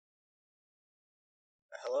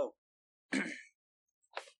Hello.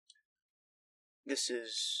 This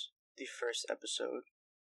is the first episode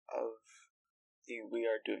of the We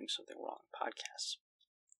Are Doing Something Wrong podcast.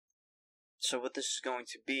 So what this is going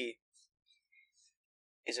to be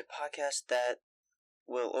is a podcast that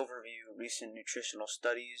will overview recent nutritional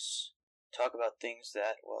studies, talk about things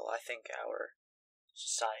that, I think our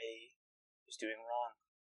society is doing wrong.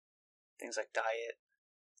 Things like diet,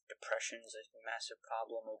 depression is a massive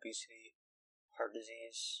problem, obesity, heart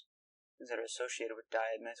disease, things that are associated with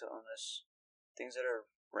diet, mental illness, things that are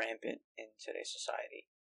rampant in today's society.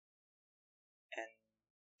 And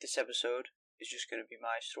this episode is just going to be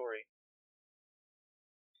my story.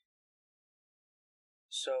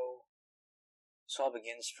 So, this all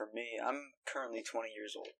begins for me. I'm currently 20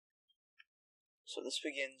 years old. So this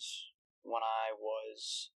begins when I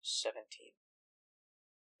was 17.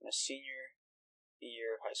 In a senior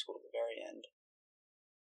year of high school at the very end.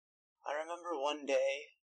 I remember one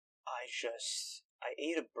day, I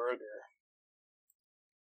ate a burger.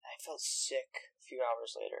 I felt sick a few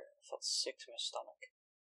hours later. I felt sick to my stomach.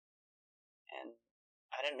 And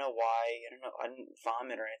I didn't know why. I didn't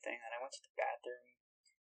vomit or anything. And I went to the bathroom.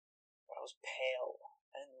 But I was pale.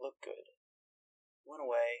 I didn't look good. Went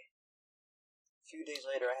away. A few days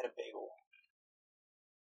later, I had a bagel.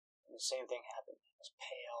 And the same thing happened. I was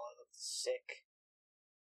pale. I looked sick.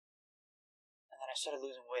 And then I started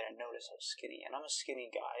losing weight. I noticed I was skinny. And I'm a skinny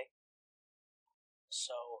guy.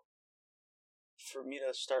 So, for me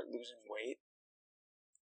to start losing weight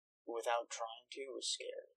without trying to was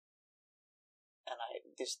scary. And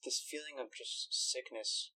this feeling of just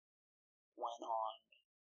sickness went on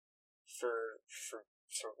for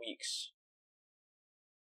weeks.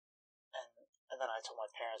 And then I told my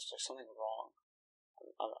parents, there's something wrong.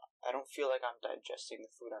 I don't feel like I'm digesting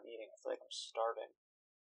the food I'm eating. I feel like I'm starving.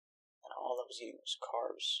 And all I was eating was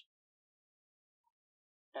carbs.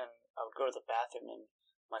 And I would go to the bathroom and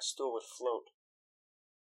my stool would float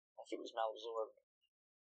like it was malabsorbed.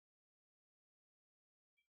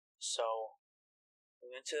 So, we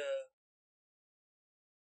went to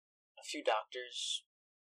a few doctors.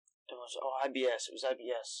 It was IBS. It was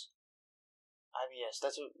IBS. IBS.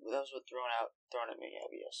 That was what thrown at me.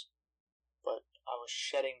 IBS. But I was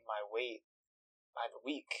shedding my weight by the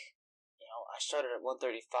week. I started at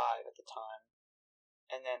 135 at the time,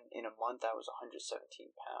 and then in a month I was 117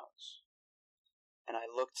 pounds, and I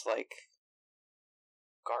looked like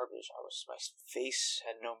garbage. My face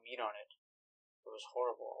had no meat on it. It was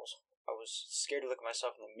horrible. I was scared to look at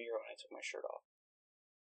myself in the mirror when I took my shirt off.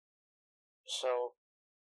 So,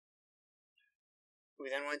 we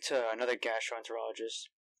then went to another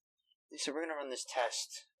gastroenterologist. He said, we're going to run this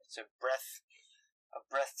test. It's a breath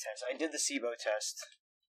test. I did the SIBO test.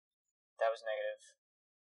 That was negative.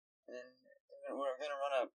 And then we're going to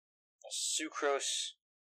run a sucrose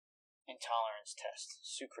intolerance test.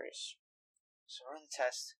 Sucrase. So we run the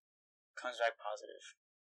test. Comes back positive.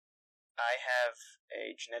 I have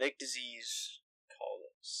a genetic disease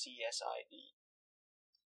called CSID.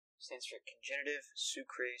 It stands for congenitive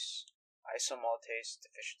sucrase isomaltase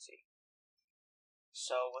deficiency.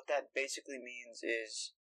 So what that basically means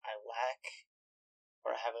is I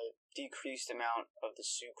have a decreased amount of the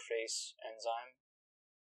sucrase enzyme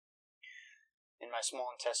in my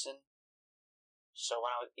small intestine. So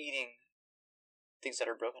when I was eating things that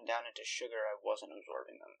are broken down into sugar, I wasn't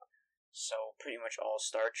absorbing them. So pretty much all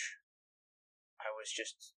starch. I would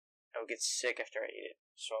get sick after I ate it.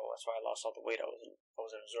 So that's why I lost all the weight. I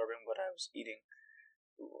wasn't absorbing what I was eating.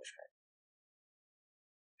 Ooh, voice crack.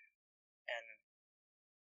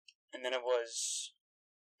 And then it was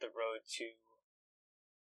the road to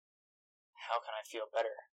how can I feel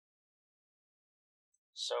better?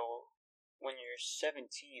 So when you're 17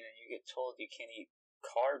 and you get told you can't eat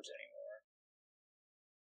carbs anymore,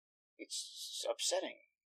 it's upsetting.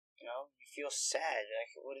 You feel sad.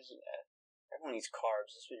 Like, what is it? Everyone eats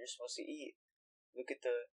carbs. That's what you're supposed to eat. Look at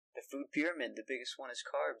the food pyramid. The biggest one is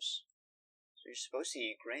carbs. So you're supposed to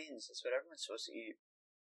eat grains. That's what everyone's supposed to eat.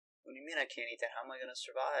 What do you mean I can't eat that? How am I going to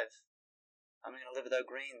survive? How am I going to live without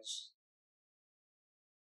grains?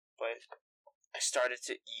 But I started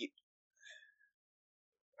to eat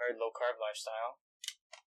a very low-carb lifestyle,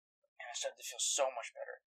 and I started to feel so much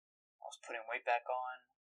better. I was putting weight back on.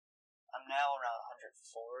 I'm now around 142.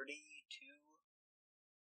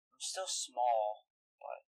 I'm still small,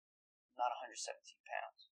 but not 117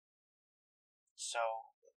 pounds. So,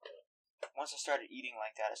 once I started eating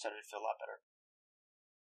like that, I started to feel a lot better.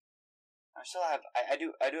 I still have, I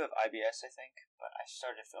do have IBS, I think, but I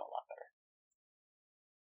started to feel a lot better.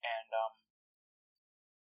 And,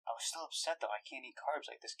 I was still upset though. I can't eat carbs.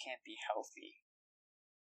 Like, this can't be healthy.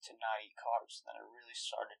 to not eat carbs. And then I really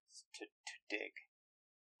started to dig.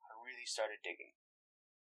 I really started digging.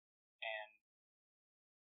 And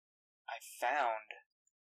I found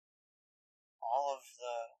all of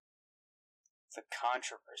the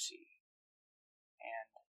controversy and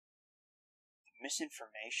the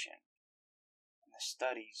misinformation and the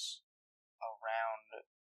studies around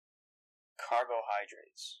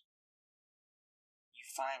carbohydrates. You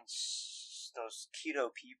find those keto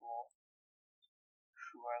people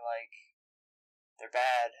who are like, they're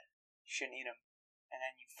bad, you shouldn't eat them. And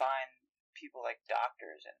then you find people like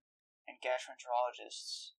doctors and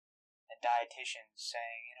gastroenterologists and dietitians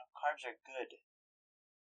saying, carbs are good,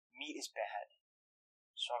 meat is bad.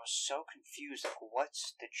 So I was so confused, like,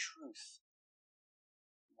 what's the truth?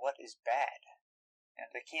 What is bad?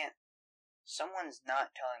 And someone's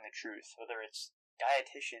not telling the truth, whether it's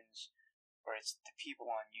dietitians or it's the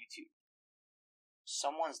people on YouTube.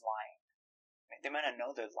 Someone's lying. They might not know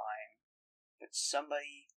they're lying, but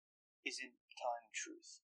somebody isn't telling the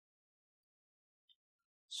truth.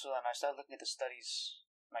 So then I started looking at the studies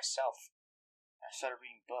myself. I started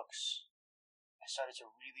reading books. I started to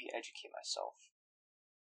really educate myself.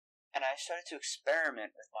 And I started to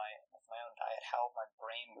experiment with my own diet, how my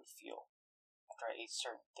brain would feel after I ate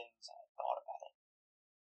certain things and I thought about it.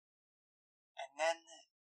 And then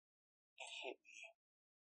it hit me.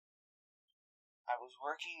 I was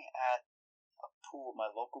working at a pool, my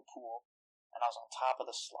local pool, and I was on top of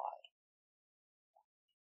the slide.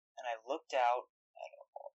 And I looked out at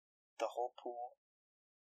the whole pool,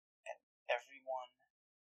 and everyone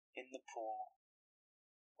in the pool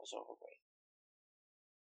was overweight.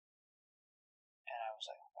 And I was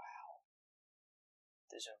like, wow,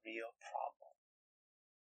 there's a real problem.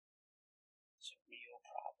 There's a real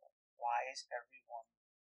problem. Why is everyone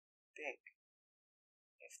big?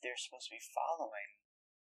 If they're supposed to be following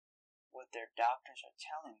what their doctors are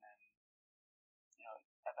telling them,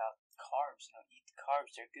 about carbs, eat the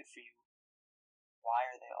carbs, they're good for you. Why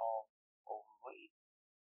are they all overweight?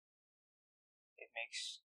 It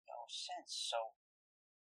makes no sense. So,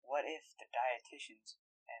 what if the dietitians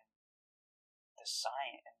and the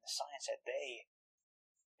science that they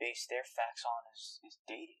base their facts on is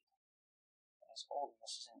dated and is old, and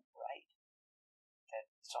this isn't right?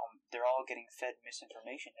 They're all getting fed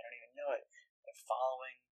misinformation. They don't even know it. They're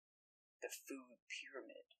following the food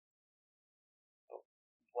pyramid. But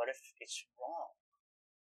what if it's wrong?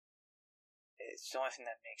 It's the only thing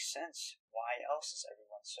that makes sense. Why else is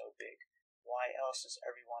everyone so big? Why else does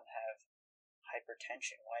everyone have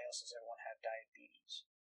hypertension? Why else does everyone have diabetes?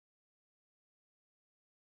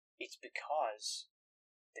 It's because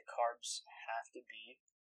the carbs and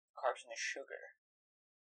the sugar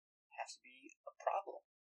have to be a problem.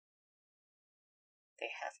 They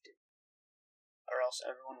have to. Or else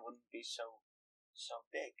everyone wouldn't be so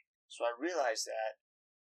big. So I realized that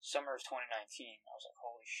summer of 2019, I was like,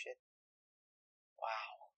 holy shit.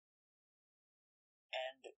 Wow.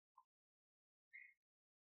 And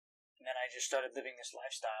then I just started living this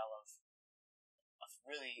lifestyle of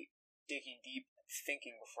really digging deep and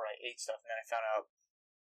thinking before I ate stuff. And then I found out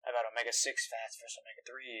about omega-6 fats versus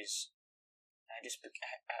omega-3s. And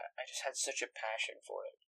I just had such a passion for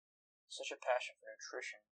it. Such a passion for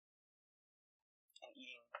nutrition and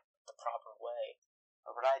eating the proper way,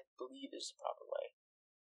 or what I believe is the proper way.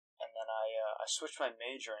 And then I switched my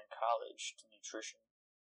major in college to nutrition.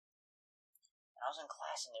 And I was in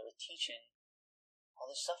class and they were teaching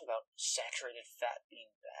all this stuff about saturated fat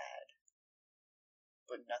being bad,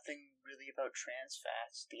 but nothing really about trans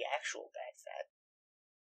fats, the actual bad fat.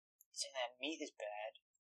 Saying that meat is bad,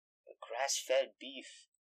 but grass-fed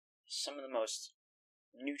beef is some of the most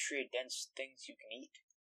nutrient-dense things you can eat.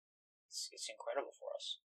 It's incredible for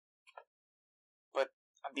us. But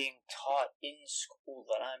I'm being taught in school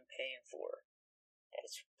that I'm paying for that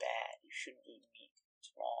it's bad. You shouldn't eat meat.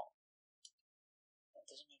 It's wrong. It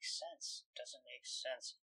doesn't make sense. It doesn't make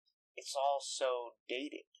sense. It's all so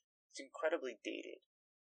dated. It's incredibly dated.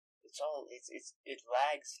 It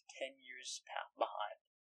lags 10 years behind.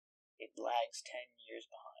 It lags 10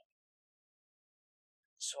 years behind.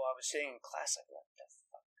 So I was sitting in class like, what the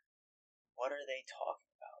fuck? What are they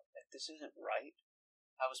talking about? Like, this isn't right.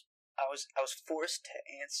 I was forced to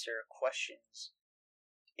answer questions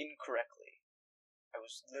incorrectly. I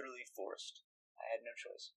was literally forced. I had no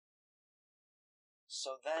choice.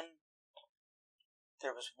 So then,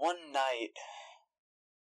 there was one night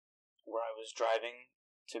where I was driving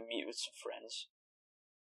to meet with some friends,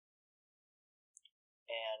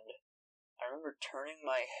 and I remember turning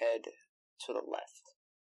my head to the left,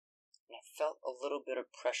 and I felt a little bit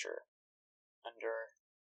of pressure under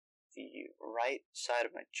the right side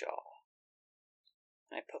of my jaw.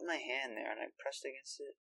 And I put my hand there and I pressed against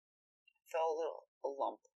it. It felt a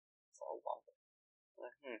lump. I was like,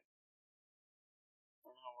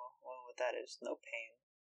 I don't know what that is. No pain.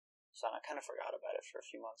 So I kind of forgot about it for a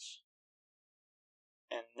few months.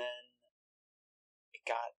 And then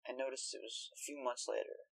I noticed it was a few months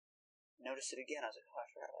later. I noticed it again. I was like,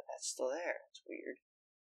 I forgot about that. It's still there. It's weird.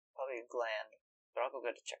 Probably a gland. But I'll go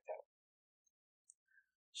get it checked out.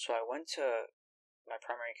 So I went to my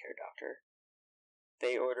primary care doctor.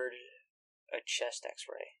 They ordered a chest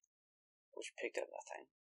x-ray, which picked up nothing.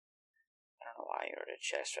 I don't know why he ordered a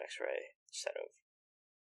chest x-ray instead of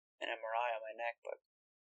an MRI on my neck, but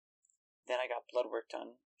then I got blood work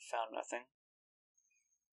done, found nothing.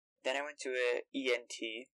 Then I went to an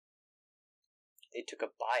ENT. They took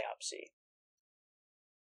a biopsy,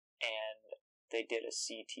 and they did a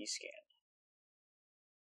CT scan.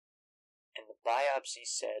 And the biopsy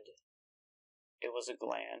said it was a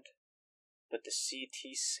gland, but the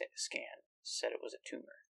CT scan said it was a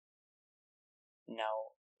tumor.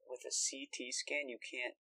 Now, with a CT scan, you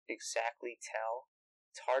can't exactly tell.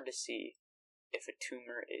 It's hard to see if a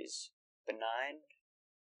tumor is benign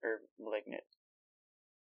or malignant.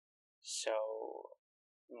 So,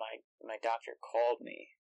 my doctor called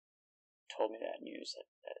me, told me that news,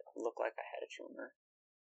 that it looked like I had a tumor,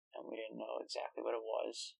 and we didn't know exactly what it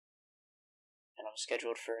was. And I'm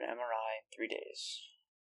scheduled for an MRI in 3 days.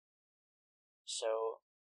 So,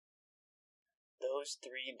 those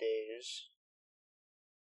 3 days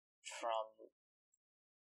from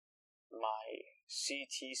my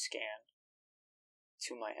CT scan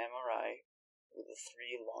to my MRI were the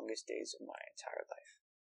 3 longest days of my entire life.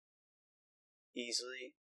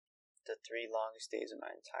 Easily, the 3 longest days of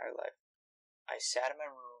my entire life. I sat in my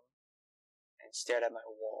room and stared at my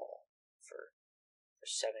wall for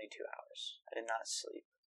 72 hours. I did not sleep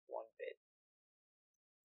one bit.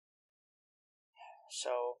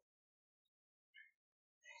 So,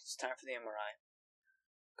 it's time for the MRI.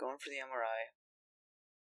 Going for the MRI,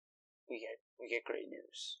 we get great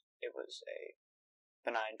news. It was a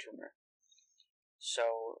benign tumor.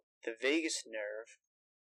 So, the vagus nerve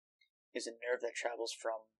is a nerve that travels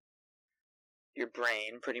from your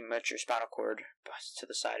brain, pretty much your spinal cord, to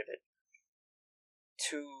the side of it,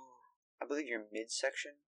 to, I believe, your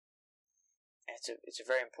midsection. And it's a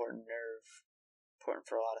very important nerve, important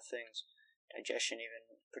for a lot of things. Digestion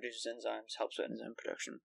even, produces enzymes, helps with enzyme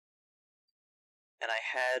production. And I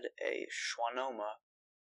had a schwannoma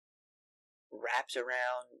wrapped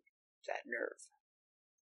around that nerve.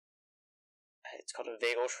 It's called a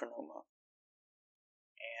vagal schwannoma.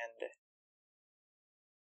 And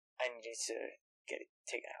I needed to get it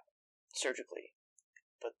taken out surgically.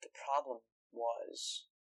 But the problem was,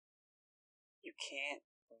 you can't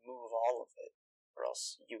move all of it, or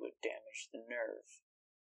else you would damage the nerve.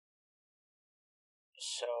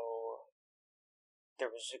 So,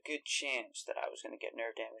 there was a good chance that I was going to get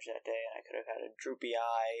nerve damage that day, and I could have had a droopy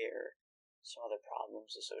eye or some other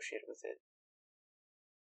problems associated with it.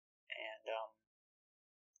 And,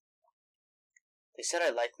 they said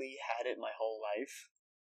I likely had it my whole life.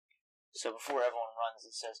 So before everyone runs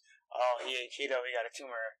and says, oh, he ate keto, he got a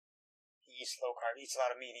tumor. He eats low carb, he eats a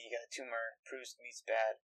lot of meat, he got a tumor, proves meat's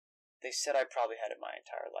bad. They said I probably had it my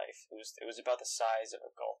entire life. It was about the size of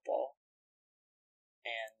a golf ball.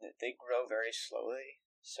 And they grow very slowly,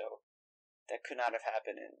 so that could not have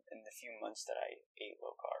happened in the few months that I ate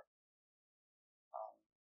low carb.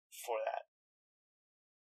 For that.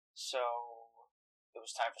 So, it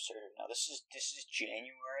was time for surgery. Now, this is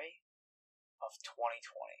January of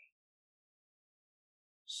 2020.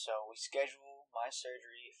 So, we schedule my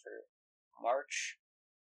surgery for March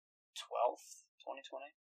 12th,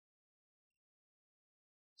 2020.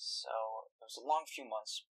 So, it was a long few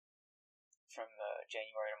months from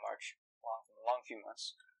January to March. Long few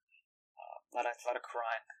months. A lot of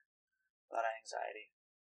crying. A lot of anxiety.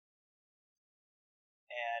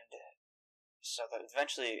 And so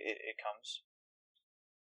eventually it comes.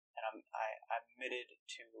 And I'm admitted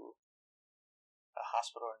to a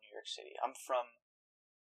hospital in New York City. I'm from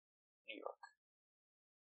New York.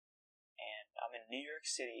 And I'm in New York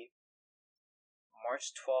City,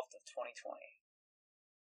 March 12th of 2020.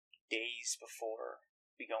 Days before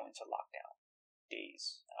we go into lockdown.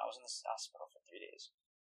 Days. And I was in the hospital for 3 days.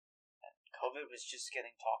 And COVID was just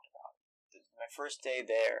getting talked about. My first day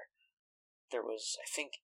there was, I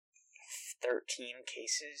think, 13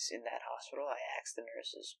 cases in that hospital. I asked the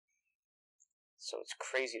nurses. So it's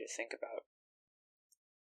crazy to think about.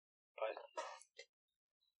 But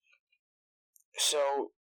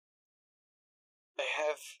so I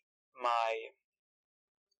have my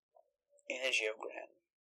angiogram,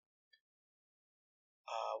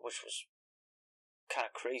 which was kind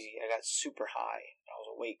of crazy. I got super high. I was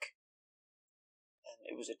awake. And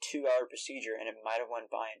it was a 2-hour procedure, and it might have went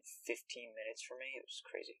by in 15 minutes for me. It was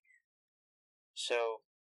crazy. So,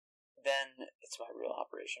 then it's my real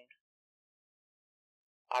operation.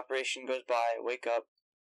 Operation goes by, I wake up,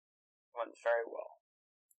 went very well.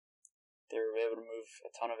 They were able to move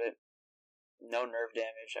a ton of it. No nerve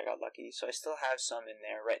damage, I got lucky. So I still have some in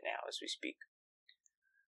there right now as we speak.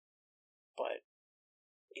 But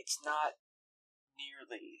it's not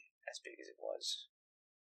nearly as big as it was.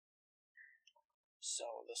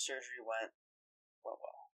 So the surgery went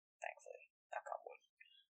well, thankfully. Knock on wood.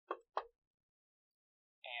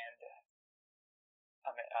 And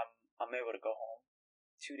I'm able to go home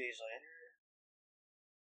 2 days later.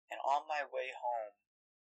 And on my way home,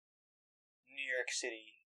 New York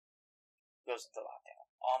City goes into lockdown.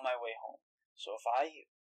 On my way home. So if I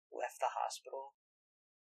left the hospital,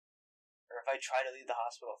 or if I tried to leave the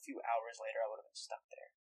hospital a few hours later, I would have been stuck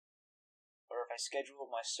there. Or if I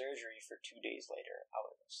scheduled my surgery for 2 days later, I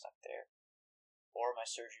would have been stuck there. Or my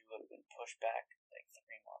surgery would have been pushed back like 3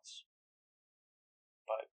 months.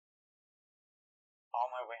 But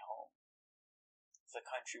on my way home, the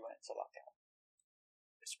country went into lockdown.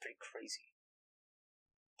 It's pretty crazy.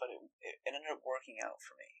 But it ended up working out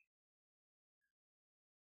for me.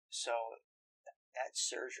 So, that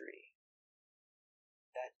surgery,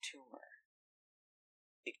 that tumor,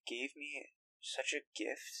 it gave me such a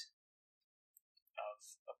gift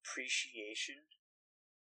of appreciation.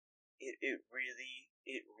 It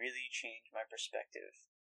really changed my perspective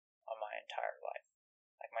on my entire life.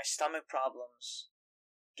 Like, my stomach problems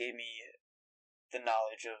gave me the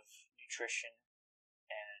knowledge of nutrition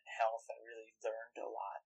and health. I really learned a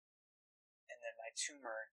lot. And then my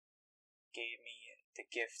tumor gave me the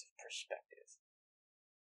gift of perspective.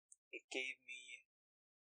 It gave me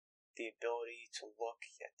the ability to look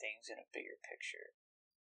at things in a bigger picture.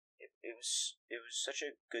 It was such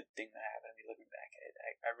a good thing that happened to me looking back at it.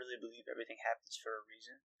 I really believe everything happens for a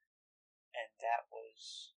reason. And that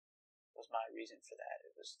was my reason for that.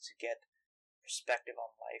 It was to get perspective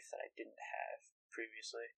on life that I didn't have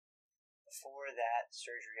previously. Before that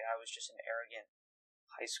surgery, I was just an arrogant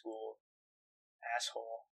high school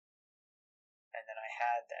asshole. And then I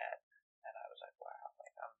had that, and I was like, wow,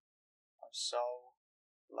 like I'm so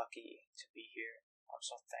lucky to be here. I'm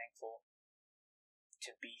so thankful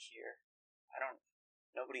to be here.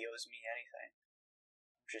 Nobody owes me anything.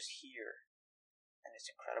 I'm just here. And it's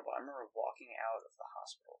incredible. I remember walking out of the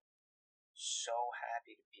hospital so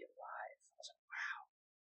happy to be alive. I was like, wow,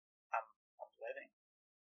 I'm living.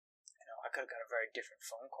 I could have got a very different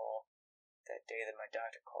phone call that day that my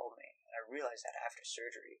doctor called me. And I realized that after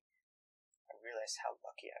surgery, I realized how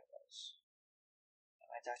lucky I was.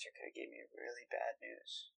 And my doctor could have gave me really bad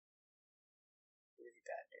news. Really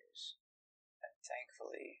bad news. And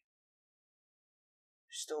thankfully,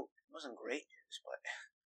 still wasn't great news, but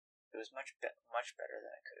it was much better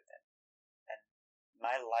than it could have been. And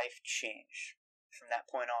my life changed from that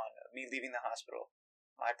point on. Me leaving the hospital,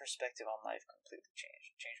 my perspective on life completely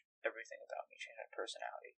changed. It changed everything about me. Changed my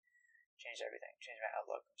personality. Changed everything. Changed my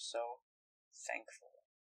outlook. I'm so thankful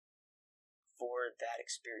for that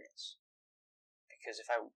experience. Because if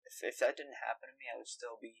that didn't happen to me, I would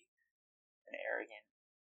still be an arrogant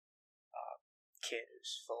kid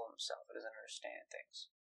who's full of himself and doesn't understand things.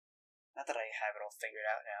 Not that I have it all figured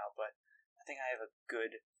out now, but I think I have a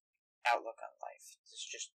good outlook on life. It's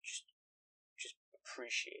just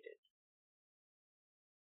appreciate it.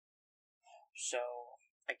 So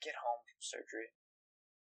I get home from surgery.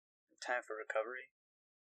 Time for recovery.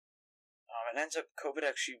 It ends up COVID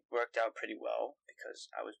actually worked out pretty well because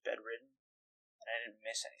I was bedridden and I didn't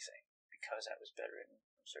miss anything because I was bedridden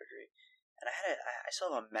from surgery. And I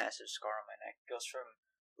still have a massive scar on my neck. It goes from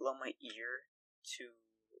below my ear to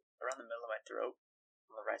around the middle of my throat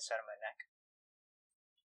on the right side of my neck.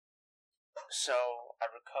 So I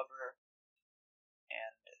recover,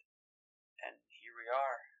 and here we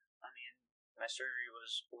are. I mean, my surgery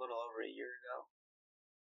was a little over a year ago.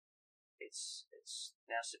 It's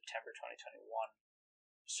now September 2021.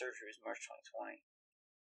 Surgery was March 2020.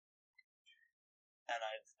 And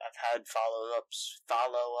I've had follow-ups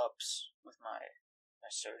with my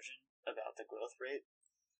surgeon about the growth rate.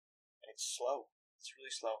 It's slow. It's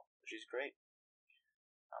really slow, which is great.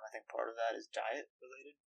 I think part of that is diet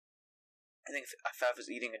related. I think if I was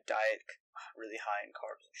eating a diet really high in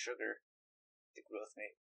carbs and sugar, the growth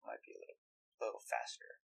rate might be a little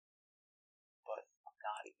faster. But I'm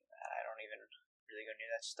not eating that. I don't even really go near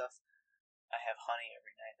that stuff. I have honey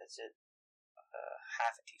every night. That's it.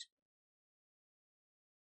 Half a teaspoon.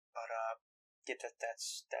 But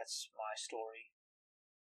that's my story.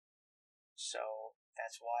 So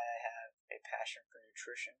that's why I have a passion for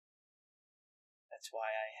nutrition. That's why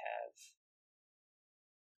I have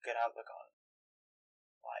a good outlook on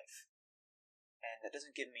life. And that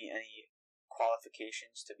doesn't give me any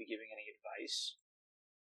qualifications to be giving any advice.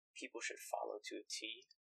 People should follow to a T.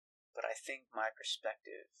 But I think my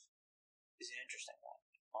perspective is an interesting one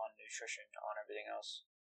on nutrition, on everything else.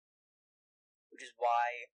 Which is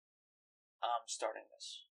why I'm starting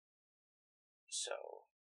this. So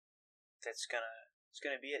it's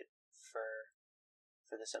gonna be it for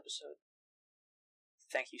this episode.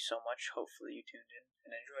 Thank you so much. Hopefully you tuned in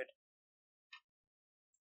and enjoyed.